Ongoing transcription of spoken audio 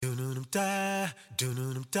da, doo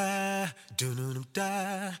da, doo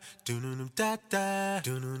da, doo da da,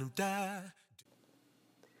 doo da.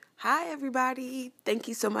 Hi, everybody. Thank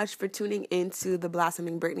you so much for tuning into the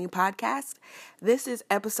Blossoming Brittany podcast. This is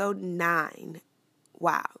episode 9.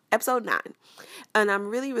 Wow, episode 9. And I'm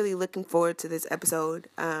really, really looking forward to this episode.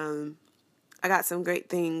 I got some great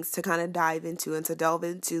things to kind of dive into and to delve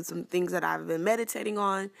into, some things that I've been meditating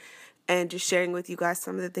on and just sharing with you guys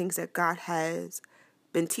some of the things that God has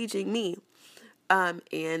been teaching me.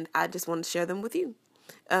 And I just want to share them with you.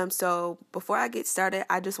 So before I get started,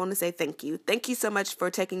 I just want to say thank you. Thank you so much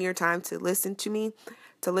for taking your time to listen to me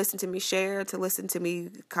share, to listen to me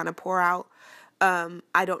kind of pour out.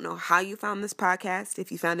 I don't know how you found this podcast,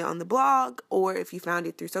 if you found it on the blog or if you found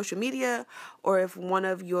it through social media or if one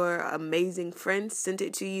of your amazing friends sent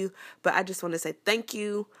it to you, but I just want to say thank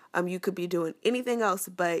you. You could be doing anything else,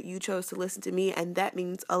 but you chose to listen to me and that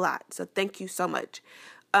means a lot. So thank you so much.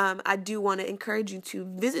 I do want to encourage you to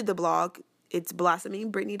visit the blog. It's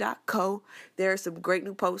blossomingbrittany.co. There are some great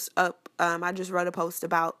new posts up. I just wrote a post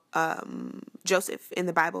about Joseph in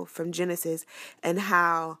the Bible from Genesis and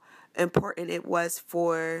how important it was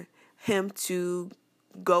for him to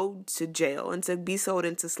go to jail and to be sold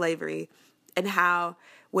into slavery, and how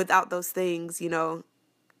without those things,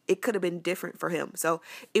 it could have been different for him. So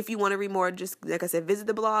if you want to read more, just like I said, visit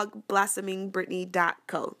the blog,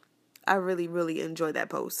 blossomingbrittany.co. I really, really enjoyed that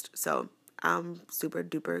post. So I'm super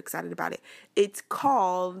duper excited about it. It's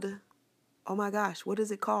called, oh my gosh, what is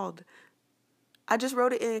it called? I just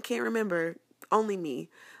wrote it and I can't remember. Only me.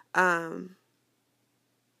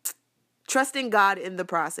 Trusting God in the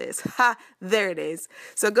process. Ha, there it is.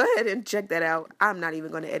 So go ahead and check that out. I'm not even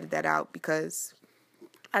going to edit that out because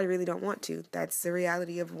I really don't want to. That's the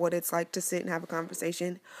reality of what it's like to sit and have a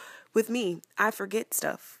conversation with me. I forget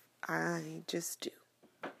stuff. I just do.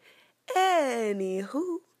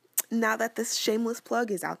 Anywho, now that this shameless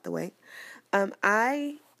plug is out the way,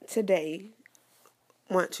 I today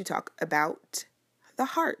want to talk about the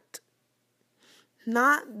heart.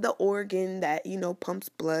 Not the organ that, pumps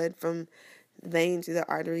blood from the veins to the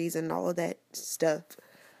arteries and all of that stuff.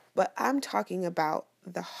 But I'm talking about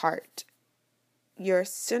the heart. Your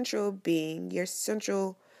central being, your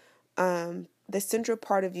central, the central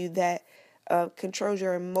part of you that controls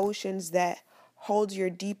your emotions, that holds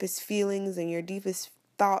your deepest feelings and your deepest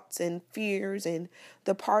thoughts and fears, and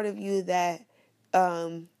the part of you that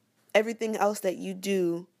everything else that you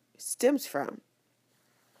do stems from.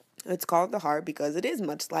 It's called the heart because it is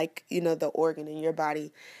much like, the organ in your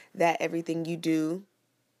body that everything you do,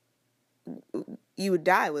 you would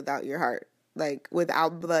die without your heart, like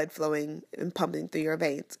without blood flowing and pumping through your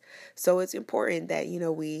veins. So it's important that,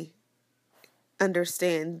 we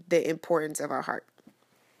understand the importance of our heart.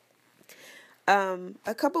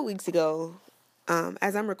 A couple weeks ago,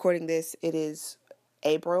 as I'm recording this, it is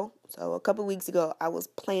April. So a couple weeks ago, I was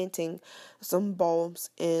planting some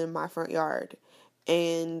bulbs in my front yard.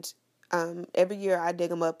 And every year I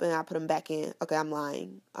dig them up and I put them back in. Okay, I'm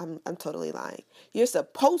lying. I'm totally lying. You're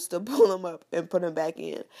supposed to pull them up and put them back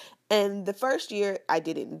in. And the first year I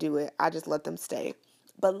didn't do it. I just let them stay.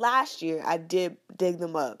 But last year I did dig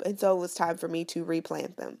them up. And so it was time for me to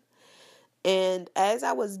replant them. And as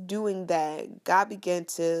I was doing that, God began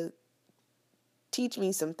to teach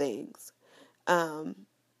me some things.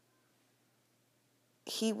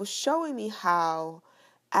 He was showing me how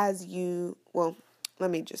let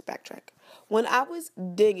me just backtrack. When I was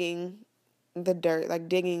digging the dirt, like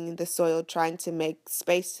digging the soil, trying to make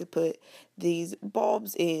space to put these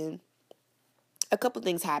bulbs in, a couple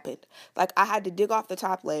things happened. Like I had to dig off the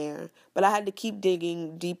top layer, but I had to keep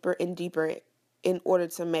digging deeper and deeper in order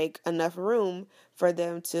to make enough room for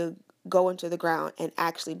them to go into the ground and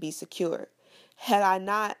actually be secure. Had I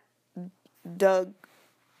not dug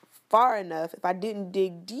far enough, if I didn't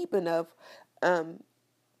dig deep enough,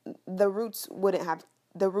 the roots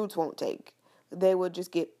won't take. They would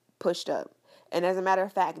just get pushed up. And as a matter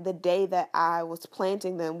of fact, the day that I was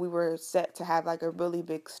planting them, we were set to have like a really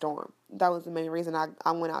big storm. That was the main reason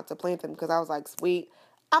I went out to plant them, because I was like, sweet,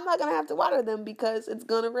 I'm not going to have to water them because it's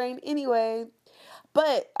going to rain anyway.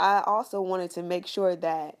 But I also wanted to make sure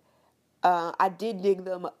that I did dig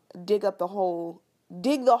the hole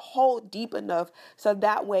deep enough so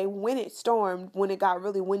that way when it stormed, when it got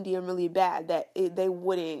really windy and really bad, that they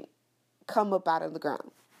wouldn't come up out of the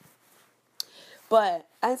ground. But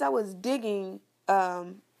as I was digging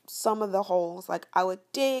some of the holes, like I would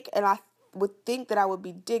dig and I would think that I would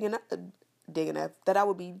be digging enough, that I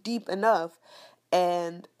would be deep enough,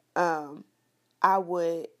 and I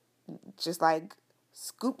would just like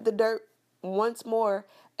scoop the dirt once more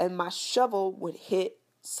and my shovel would hit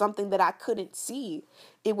something that I couldn't see.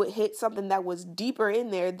 It would hit something that was deeper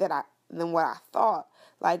in there than what I thought.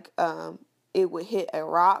 Like it would hit a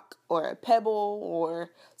rock or a pebble or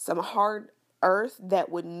some hard earth that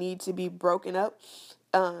would need to be broken up.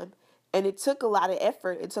 And it took a lot of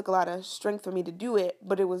effort. It took a lot of strength for me to do it,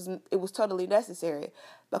 but it was totally necessary,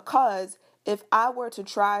 because if I were to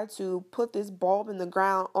try to put this bulb in the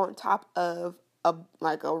ground on top of a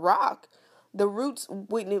rock, the roots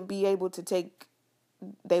wouldn't be able to take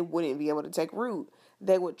root.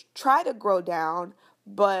 They would try to grow down,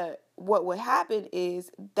 but what would happen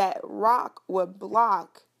is that rock would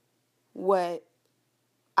block what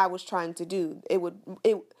I was trying to do.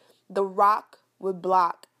 The rock would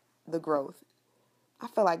block the growth. I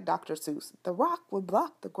feel like Dr. Seuss. The rock would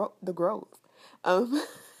block the growth.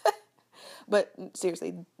 But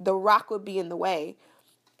seriously, the rock would be in the way,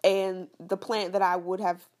 and the plant that I would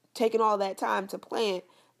have taken all that time to plant,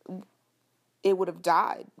 it would have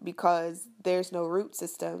died because there's no root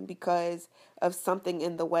system, because of something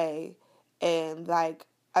in the way. And like,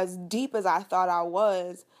 as deep as I thought I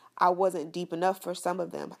wasn't deep enough for some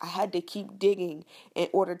of them. I had to keep digging in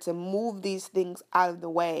order to move these things out of the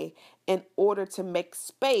way, in order to make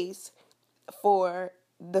space for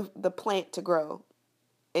the plant to grow,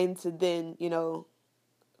 and to then,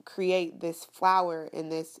 create this flower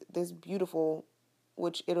and this beautiful,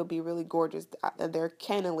 which it'll be really gorgeous. They're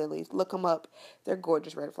canna lilies. Look them up. They're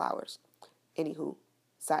gorgeous red flowers. Anywho,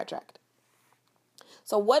 sidetracked.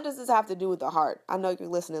 So what does this have to do with the heart? I know you're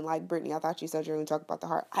listening like, Brittany, I thought you said you were going to talk about the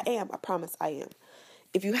heart. I am. I promise I am.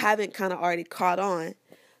 If you haven't kind of already caught on,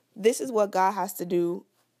 this is what God has to do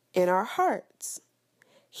in our hearts.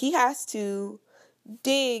 He has to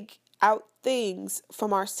dig out things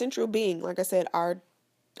from our central being, like I said,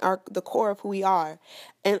 the core of who we are,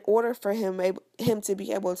 in order for him to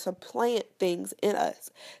be able to plant things in us,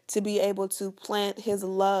 to be able to plant his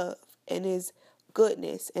love and his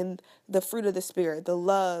goodness and the fruit of the Spirit, the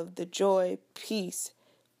love, the joy, peace,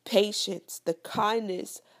 patience, the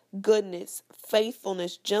kindness, goodness,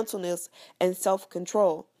 faithfulness, gentleness, and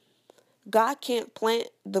self-control. God can't plant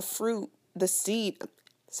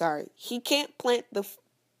He can't plant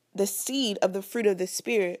the seed of the fruit of the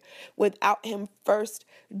Spirit without him first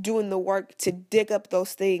doing the work to dig up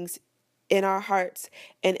those things in our hearts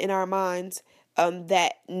and in our minds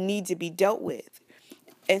that need to be dealt with.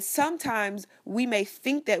 And sometimes we may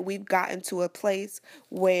think that we've gotten to a place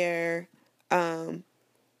where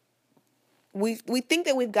we think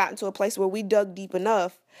that we've gotten to a place where we dug deep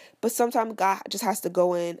enough, but sometimes God just has to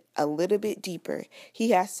go in a little bit deeper.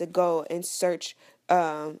 He has to go and search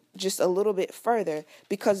just a little bit further,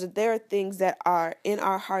 because there are things that are in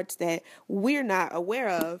our hearts that we're not aware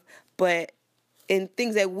of, and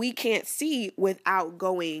things that we can't see without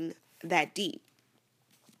going that deep.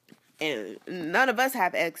 And none of us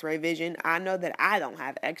have x-ray vision. I know that I don't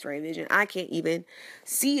have x-ray vision. I can't even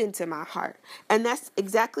see into my heart. And that's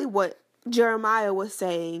exactly what Jeremiah was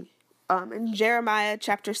saying in Jeremiah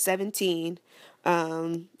chapter 17.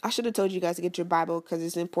 I should have told you guys to get your Bible, because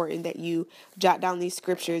it's important that you jot down these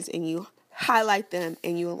scriptures and you highlight them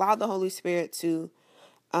and you allow the Holy Spirit to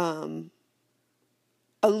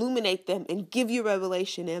illuminate them and give you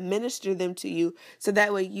revelation and minister them to you, so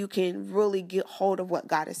that way you can really get hold of what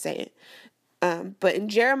God is saying. But in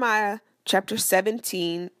Jeremiah chapter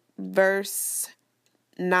 17, verse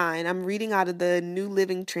 9, I'm reading out of the New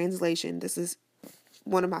Living Translation. This is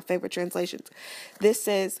one of my favorite translations. This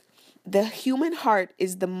says, "The human heart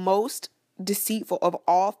is the most deceitful of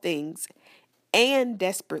all things and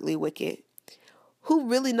desperately wicked. Who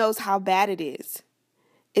really knows how bad it is?"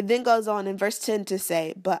 It then goes on in verse 10 to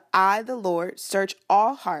say, "But I, the Lord, search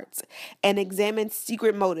all hearts and examine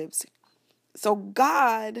secret motives." So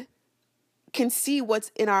God can see what's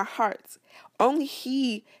in our hearts. Only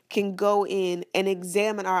He can go in and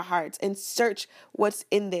examine our hearts and search what's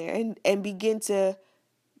in there and begin to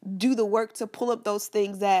do the work to pull up those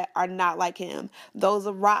things that are not like Him. Those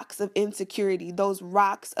rocks of insecurity, those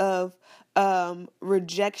rocks of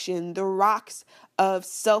rejection, the rocks of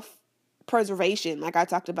self-preservation, like I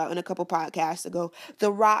talked about in a couple podcasts ago,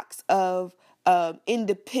 the rocks of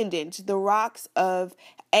independence, the rocks of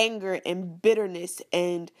anger and bitterness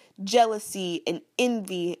and jealousy and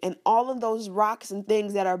envy, and all of those rocks and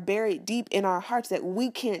things that are buried deep in our hearts that we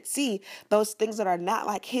can't see, those things that are not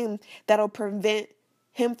like Him, that'll prevent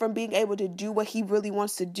Him from being able to do what He really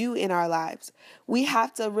wants to do in our lives. We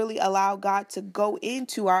have to really allow God to go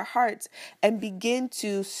into our hearts and begin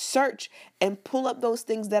to search and pull up those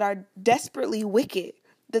things that are desperately wicked,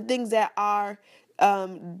 the things that are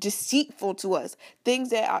deceitful to us,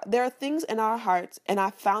 there are things in our hearts, and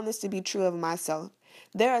I found this to be true of myself,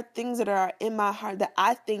 There are things that are in my heart that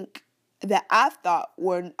I think that I've thought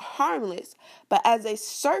were harmless, but as they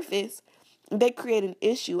surface, they create an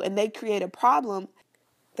issue and they create a problem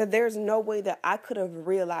that there's no way that I could have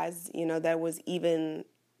realized, that was even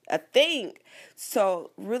a thing.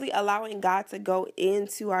 So really allowing God to go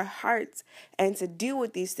into our hearts and to deal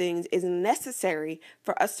with these things is necessary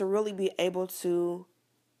for us to really be able to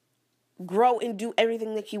grow and do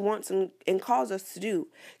everything that he wants and calls us to do.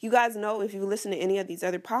 You guys know, if you listen to any of these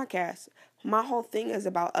other podcasts, my whole thing is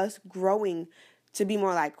about us growing to be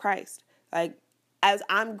more like Christ. Like, as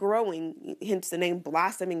I'm growing, hence the name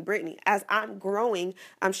Blossoming Brittany, as I'm growing,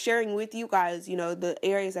 I'm sharing with you guys, the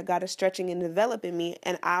areas that God is stretching and developing me.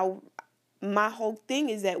 And my whole thing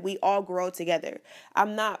is that we all grow together.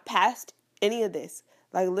 I'm not past any of this.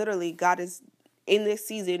 Like, literally, God is in this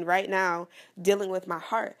season right now dealing with my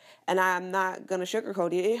heart, and I'm not gonna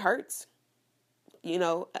sugarcoat it. It hurts.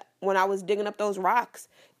 When I was digging up those rocks,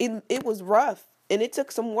 it was rough, and it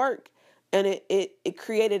took some work, and it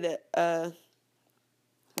created a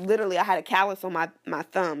literally, I had a callus on my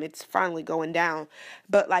thumb. It's finally going down,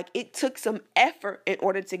 but like, it took some effort in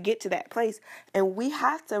order to get to that place. And we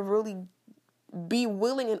have to really be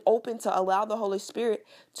willing and open to allow the Holy Spirit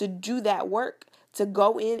to do that work, to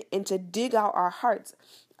go in and to dig out our hearts.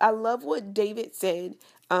 I love what David said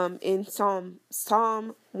in Psalm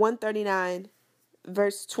 139,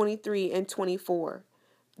 verse 23 and 24.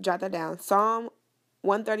 Jot that down. Psalm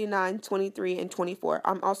 139, 23 and 24.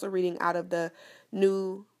 I'm also reading out of the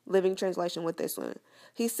New Living Translation with this one.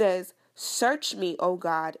 He says, "Search me, O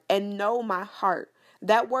God, and know my heart."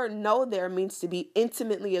 That word "know" there means to be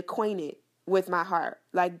intimately acquainted with my heart.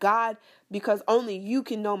 Like, God, because only you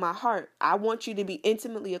can know my heart, I want you to be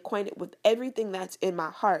intimately acquainted with everything that's in my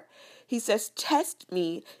heart. He says, "Test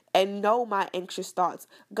me and know my anxious thoughts."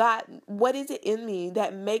 God, what is it in me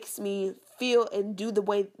that makes me feel and do the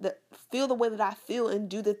way that I feel and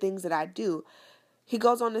do the things that I do? He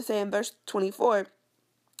goes on to say in verse 24,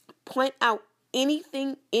 "Point out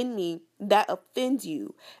anything in me that offends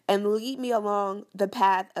you and lead me along the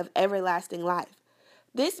path of everlasting life."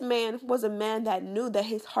 This man was a man that knew that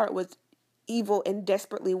his heart was evil and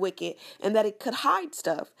desperately wicked, and that it could hide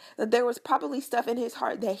stuff, that there was probably stuff in his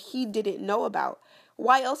heart that he didn't know about.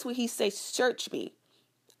 Why else would he say, "Search me"?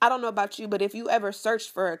 I don't know about you, but if you ever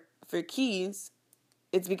searched for keys,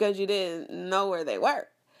 it's because you didn't know where they were,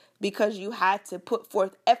 because you had to put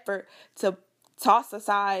forth effort to toss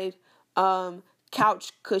aside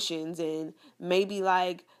couch cushions and maybe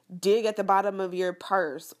like dig at the bottom of your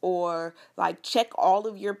purse, or like check all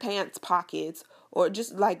of your pants pockets, or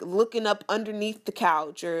just like looking up underneath the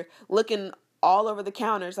couch or looking all over the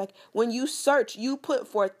counters. Like, when you search, you put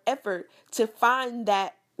forth effort to find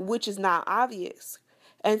that which is not obvious.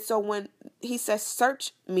 And so when he says,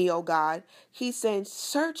 "Search me, O God," he's saying,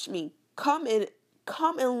 search me. Come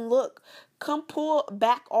and look. Come pull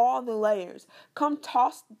back all the layers. Come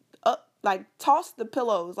toss the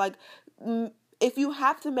pillows. Like, if you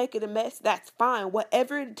have to make it a mess, that's fine.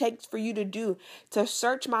 Whatever it takes for you to do to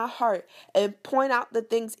search my heart and point out the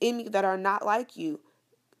things in me that are not like you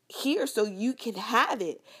here, so you can have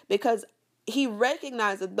it. Because he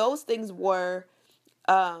recognized that those things were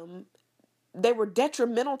they were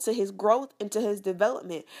detrimental to his growth and to his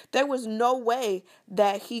development. There was no way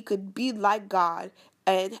that he could be like God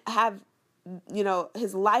and have,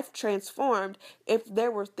 his life transformed if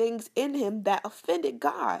there were things in him that offended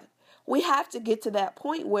God. We have to get to that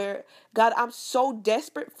point where, God, I'm so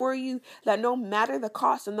desperate for you that no matter the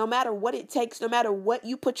cost and no matter what it takes, no matter what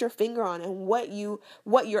you put your finger on and what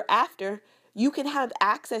you're after, you can have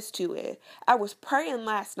access to it. I was praying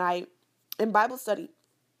last night in Bible study.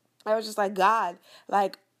 I was just like, God,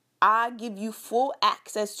 like, I give you full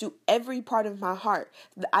access to every part of my heart.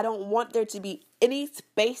 I don't want there to be any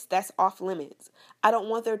space that's off limits. I don't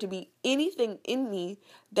want there to be anything in me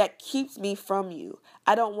that keeps me from you.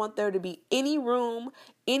 I don't want there to be any room,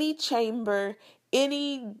 any chamber,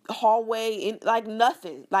 any hallway, like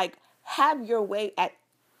nothing. Like, have your way at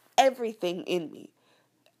everything in me.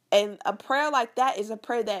 And a prayer like that is a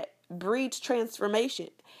prayer that breeds transformation.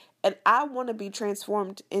 And I want to be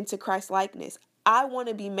transformed into Christ likeness. I want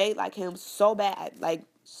to be made like him so bad, like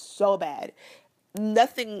so bad.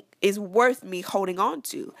 Nothing is worth me holding on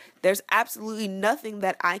to. There's absolutely nothing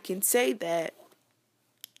that I can say that,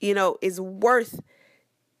 is worth.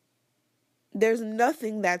 There's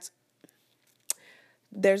nothing that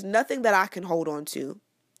I can hold on to.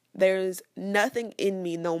 There's nothing in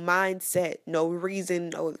me, no mindset, no reason,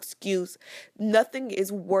 no excuse. Nothing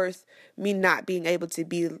is worth me not being able to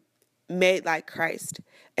be made like Christ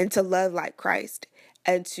and to love like Christ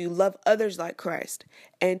and to love others like Christ,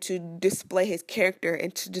 and to display his character,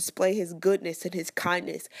 and to display his goodness and his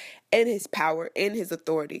kindness and his power and his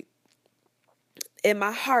authority. In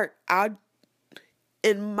my heart, I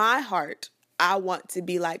want to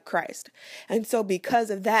be like Christ. And so because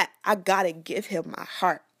of that, I got to give him my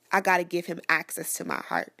heart. I got to give him access to my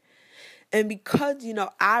heart. And because,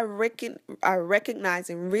 I recognize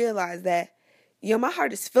and realize that, my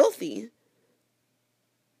heart is filthy.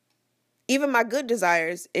 Even my good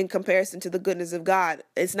desires in comparison to the goodness of God,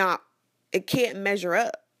 it can't measure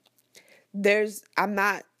up. There's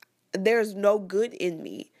no good in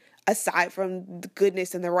me aside from the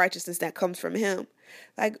goodness and the righteousness that comes from him.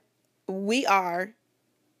 Like, we are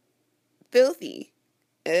filthy.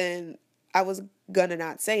 And I was gonna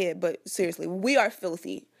not say it, but seriously, we are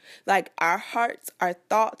filthy. Like, our hearts, our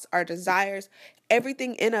thoughts, our desires,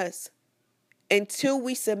 everything in us, until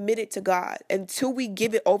we submit it to God, until we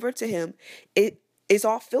give it over to him, it is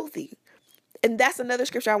all filthy. And that's another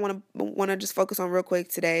scripture I want to just focus on real quick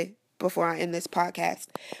today before I end this podcast.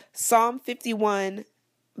 Psalm 51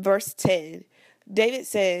 verse 10. David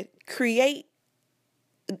said,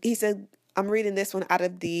 he said, I'm reading this one out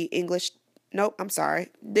of the English. Nope, I'm sorry.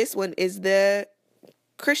 This one is the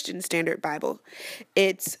Christian Standard Bible.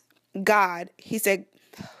 It's God. He said,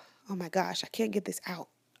 oh my gosh, I can't get this out.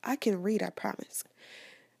 I can read, I promise.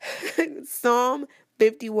 Psalm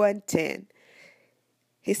 51:10.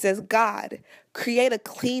 He says, God, create a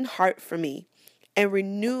clean heart for me and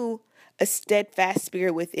renew a steadfast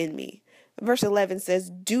spirit within me. Verse 11 says,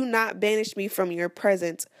 do not banish me from your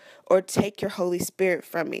presence or take your Holy Spirit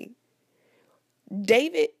from me.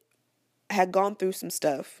 David had gone through some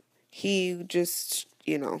stuff. He just,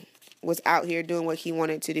 was out here doing what he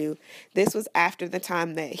wanted to do. This was after the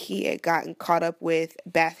time that he had gotten caught up with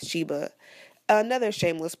Bathsheba. Another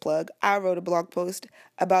shameless plug. I wrote a blog post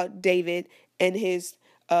about David and his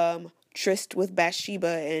tryst with Bathsheba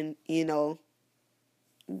and,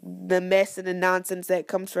 the mess and the nonsense that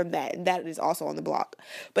comes from that. And that is also on the blog.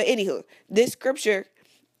 But anywho, this scripture,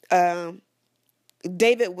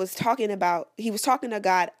 David was talking to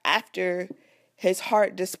God after his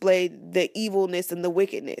heart displayed the evilness and the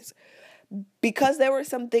wickedness. Because there were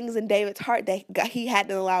some things in David's heart that he had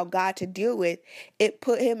to allow God to deal with, it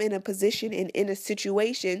put him in a position and in a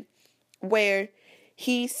situation where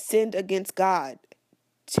he sinned against God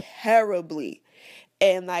terribly.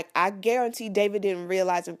 And I guarantee David didn't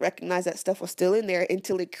realize and recognize that stuff was still in there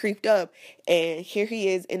until it creeped up. And here he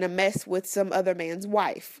is in a mess with some other man's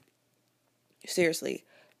wife. Seriously,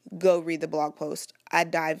 go read the blog post. I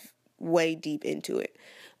dive way deep into it.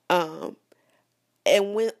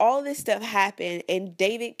 And when all this stuff happened and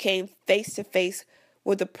David came face to face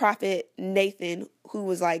with the prophet Nathan, who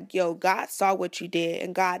was like, yo, God saw what you did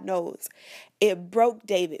and God knows. It broke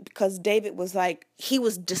David because David was he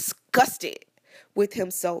was disgusted with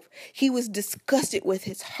himself. He was disgusted with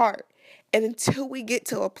his heart. And until we get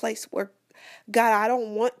to a place where, God, I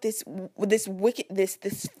don't want this wickedness,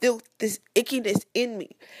 this filth, this ickiness in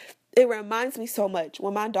me. It reminds me so much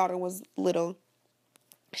when my daughter was little.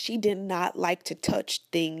 She did not like to touch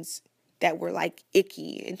things that were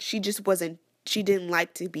icky, and she didn't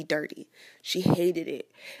like to be dirty. She hated it.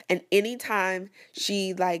 And anytime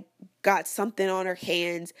she got something on her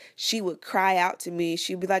hands, she would cry out to me.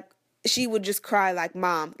 She would just cry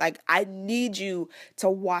Mom, I need you to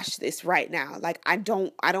wash this right now. I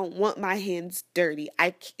don't want my hands dirty.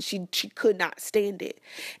 She could not stand it.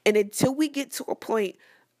 And until we get to a point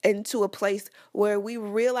into a place where we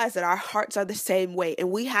realize that our hearts are the same way and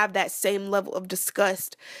we have that same level of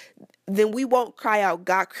disgust, then we won't cry out,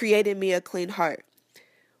 God created me a clean heart.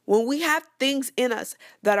 When we have things in us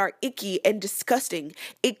that are icky and disgusting,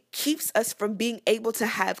 it keeps us from being able to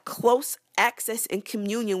have close access and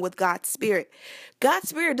communion with God's Spirit. God's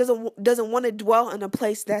Spirit doesn't want to dwell in a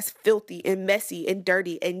place that's filthy and messy and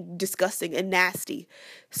dirty and disgusting and nasty.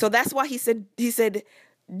 So that's why he said,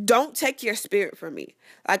 don't take your spirit from me.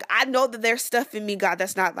 I know that there's stuff in me, God,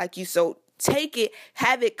 that's not like you. So take it,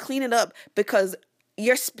 have it, clean it up, because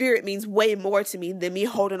your spirit means way more to me than me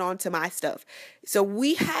holding on to my stuff. So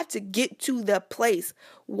we have to get to the place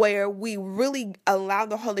where we really allow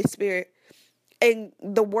the Holy Spirit and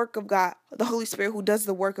the work of God, the Holy Spirit who does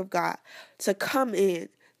the work of God, to come in,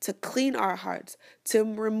 to clean our hearts, to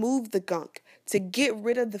remove the gunk, to get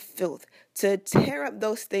rid of the filth, to tear up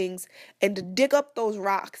those things and to dig up those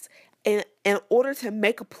rocks in order to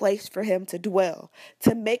make a place for him to dwell,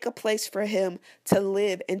 to make a place for him to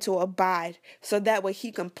live and to abide, so that way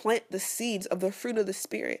he can plant the seeds of the fruit of the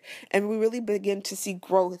Spirit and we really begin to see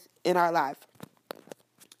growth in our life.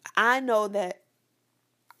 I know that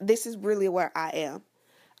this is really where I am.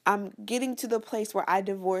 I'm getting to the place where I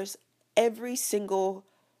divorce every single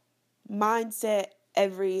mindset,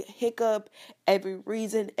 every hiccup, every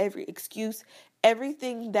reason, every excuse,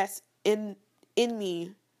 everything that's in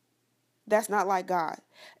me that's not like God.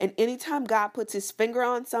 And anytime God puts his finger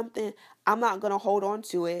on something, I'm not going to hold on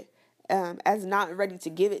to it as not ready to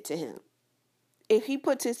give it to him. If he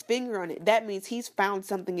puts his finger on it, that means he's found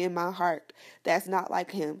something in my heart that's not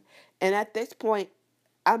like him. And at this point,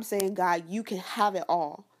 I'm saying, God, you can have it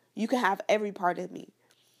all. You can have every part of me.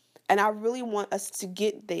 And I really want us to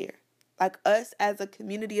get there. Like us as a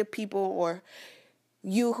community of people, or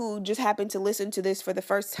you who just happen to listen to this for the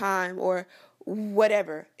first time, or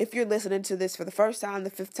whatever. If you're listening to this for the first time,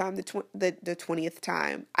 the fifth time, the 20th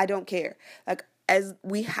time, I don't care. Like, as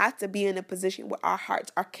we have to be in a position where our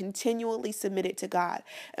hearts are continually submitted to God,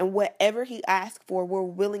 and whatever he asks for, we're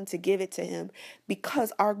willing to give it to him,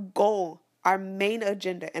 because our goal, our main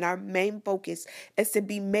agenda, and our main focus is to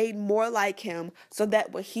be made more like him, so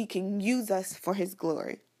that way he can use us for his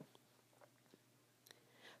glory.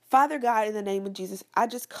 Father God, in the name of Jesus, I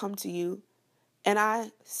just come to you and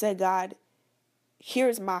I say, God,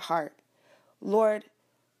 here's my heart. Lord,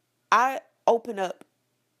 I open up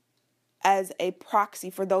as a proxy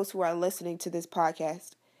for those who are listening to this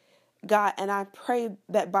podcast. God, and I pray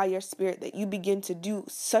that by your Spirit that you begin to do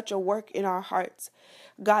such a work in our hearts.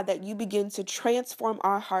 God, that you begin to transform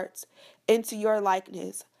our hearts into your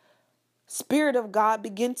likeness. Spirit of God,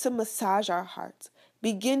 begin to massage our hearts.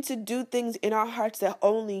 Begin to do things in our hearts that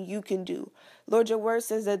only you can do. Lord, your word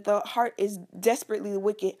says that the heart is desperately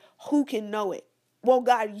wicked. Who can know it? Well,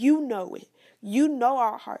 God, you know it. You know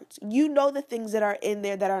our hearts. You know the things that are in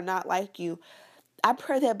there that are not like you. I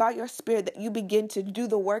pray that by your Spirit that you begin to do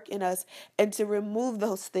the work in us and to remove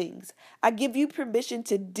those things. I give you permission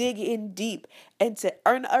to dig in deep and to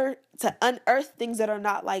unearth things that are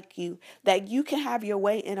not like you, that you can have your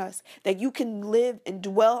way in us, that you can live and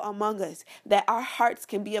dwell among us, that our hearts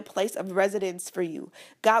can be a place of residence for you.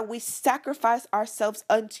 God, we sacrifice ourselves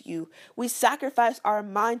unto you. We sacrifice our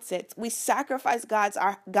mindsets. We sacrifice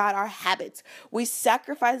our habits. We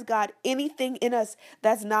sacrifice, God, anything in us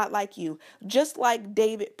that's not like you. Just like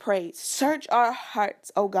David prayed, search our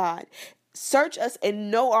hearts, oh God. Search us and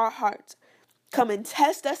know our hearts. Come and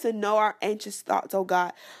test us and know our anxious thoughts, oh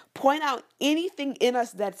God. Point out anything in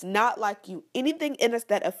us that's not like you, anything in us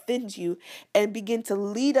that offends you, and begin to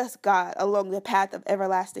lead us, God, along the path of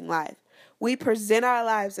everlasting life. We present our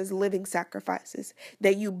lives as living sacrifices,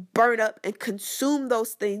 that you burn up and consume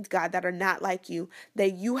those things, God, that are not like you,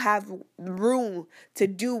 that you have room to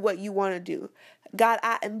do what you want to do. God,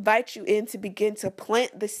 I invite you in to begin to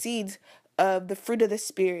plant the seeds of the fruit of the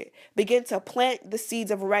Spirit. Begin to plant the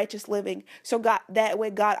seeds of righteous living. So God, that way,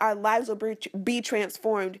 God, our lives will be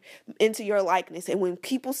transformed into your likeness. And when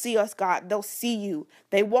people see us, God, they'll see you.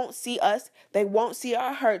 They won't see us. They won't see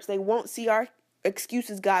our hurts. They won't see our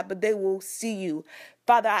excuses, God, but they will see you.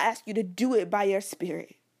 Father, I ask you to do it by your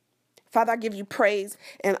Spirit. Father, I give you praise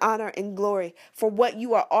and honor and glory for what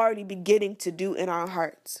you are already beginning to do in our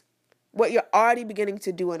hearts, what you're already beginning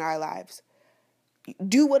to do in our lives.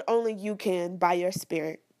 Do what only you can by your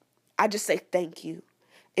Spirit. I just say thank you.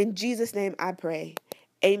 In Jesus' name I pray.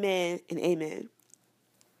 Amen and amen.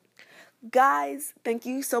 Guys, thank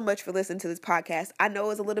you so much for listening to this podcast. I know it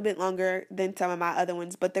was a little bit longer than some of my other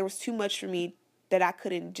ones, but there was too much for me that I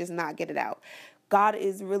couldn't just not get it out. God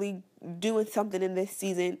is really doing something in this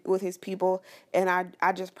season with his people, and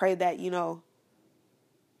I just pray that,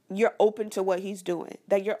 you're open to what he's doing,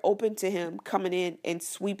 that you're open to him coming in and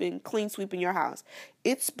clean sweeping your house.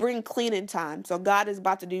 It's spring cleaning time, so God is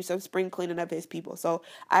about to do some spring cleaning of his people. So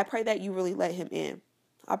I pray that you really let him in.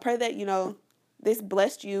 I pray that, this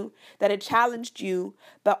blessed you, that it challenged you,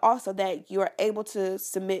 but also that you are able to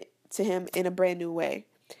submit to him in a brand new way.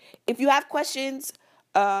 If you have questions,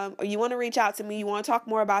 or you want to reach out to me, you want to talk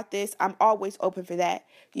more about this, I'm always open for that.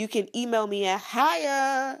 You can email me at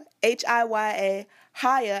Hiya, Hiya,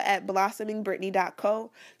 Hiya at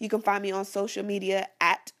blossomingbrittany.co. You can find me on social media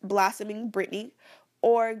at blossomingbrittany,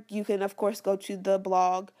 or you can, of course, go to the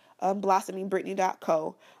blog,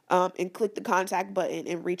 blossomingbrittany.co, and click the contact button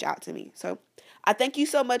and reach out to me. So I thank you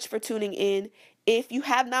so much for tuning in. If you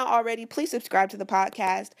have not already, please subscribe to the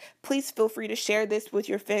podcast. Please feel free to share this with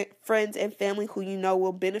your friends and family who you know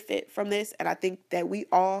will benefit from this. And I think that we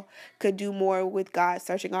all could do more with God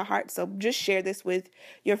searching our hearts. So just share this with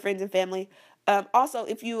your friends and family. Also,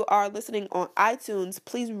 if you are listening on iTunes,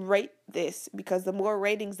 please rate this, because the more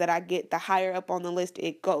ratings that I get, the higher up on the list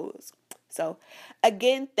it goes. So,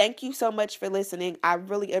 again, thank you so much for listening. I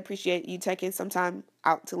really appreciate you taking some time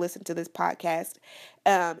out to listen to this podcast.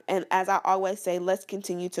 And as I always say, let's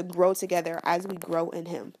continue to grow together as we grow in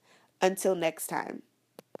Him. Until next time.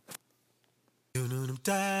 Do-do-dum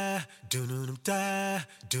da, do-do-dum da,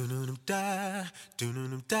 do-do-dum da,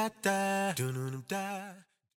 do-do-dum da da, do-do-dum da.